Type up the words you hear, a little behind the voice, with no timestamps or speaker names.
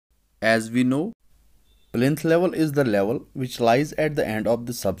As we know, plinth level is the level which lies at the end of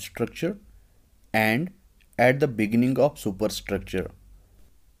the substructure and at the beginning of superstructure.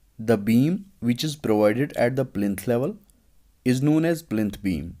 The beam which is provided at the plinth level is known as plinth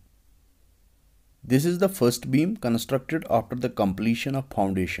beam. This is the first beam constructed after the completion of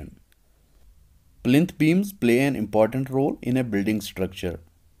foundation. Plinth beams play an important role in a building structure.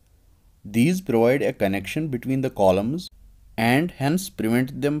 These provide a connection between the columns and hence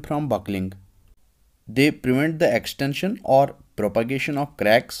prevent them from buckling. They prevent the extension or propagation of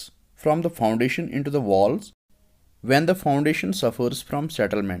cracks from the foundation into the walls when the foundation suffers from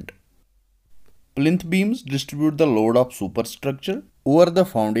settlement. Plinth beams distribute the load of superstructure over the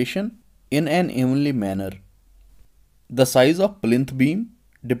foundation in an evenly manner. The size of plinth beam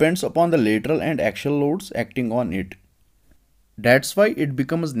depends upon the lateral and axial loads acting on it. That's why it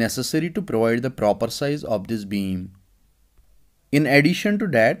becomes necessary to provide the proper size of this beam. In addition to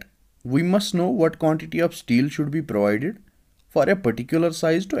that, we must know what quantity of steel should be provided for a particular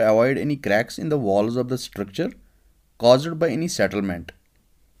size to avoid any cracks in the walls of the structure caused by any settlement.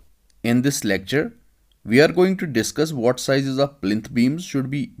 In this lecture, we are going to discuss what sizes of plinth beams should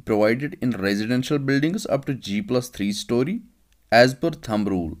be provided in residential buildings up to G+3 story as per thumb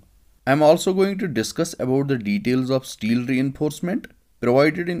rule. I am also going to discuss about the details of steel reinforcement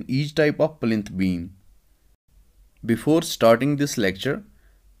provided in each type of plinth beam. Before starting this lecture,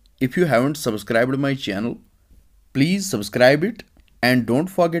 if you haven't subscribed my channel, please subscribe it and don't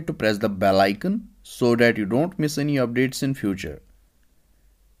forget to press the bell icon so that you don't miss any updates in future.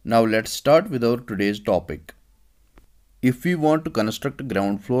 Now let's start with our today's topic. If we want to construct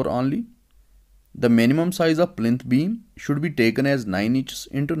ground floor only, the minimum size of plinth beam should be taken as 9 inches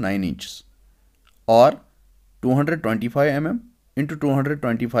into 9 inches or 225 mm into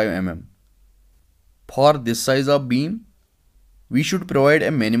 225 mm. For this size of beam, we should provide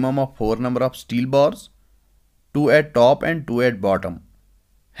a minimum of 4 number of steel bars, 2 at top and 2 at bottom,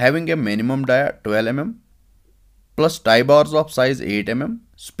 having a minimum dia 12 mm plus tie bars of size 8 mm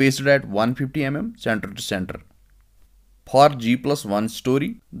spaced at 150 mm center to center. For G+1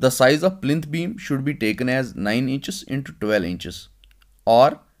 story, the size of plinth beam should be taken as 9 inches into 12 inches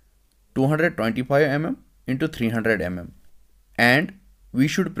or 225 mm into 300 mm, and we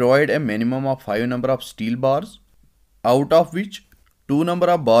should provide a minimum of 5 number of steel bars, out of which 2 number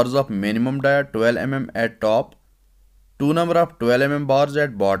of bars of minimum dia 12 mm at top, 2 number of 12 mm bars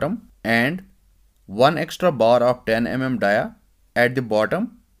at bottom, and 1 extra bar of 10 mm dia at the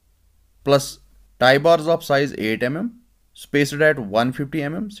bottom, plus tie bars of size 8 mm spaced at 150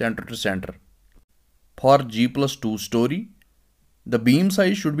 mm center to center. For G+2 story, the beam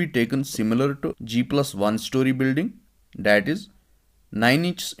size should be taken similar to G+1 story building, that is 9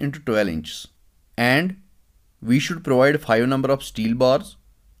 inches into 12 inches, and we should provide 5 number of steel bars,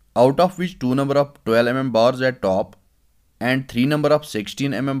 out of which 2 number of 12 mm bars at top and 3 number of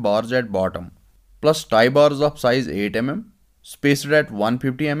 16 mm bars at bottom, plus tie bars of size 8 mm spaced at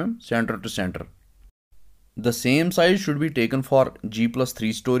 150 mm center to center. The same size should be taken for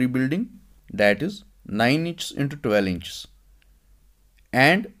G+3 story building, that is 9 inches into 12 inches,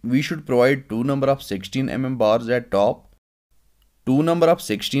 and we should provide 2 number of 16 mm bars at top, 2 number of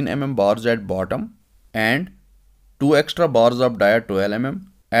 16 mm bars at bottom, and 2 extra bars of dia 12 mm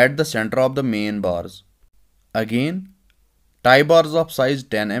at the center of the main bars. Again, tie bars of size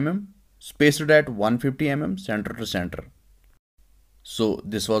 10 mm spaced at 150 mm center to center. So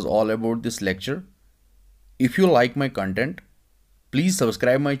this was all about this lecture. If you like my content, please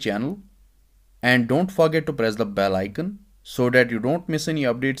subscribe my channel and don't forget to press the bell icon so that you don't miss any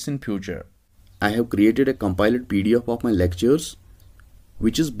updates in future. I have created a compiled PDF of my lectures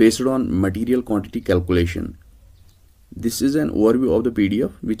which is based on material quantity calculation. This is an overview of the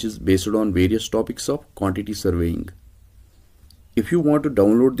PDF which is based on various topics of quantity surveying. If you want to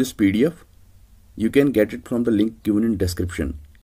download this PDF, you can get it from the link given in description.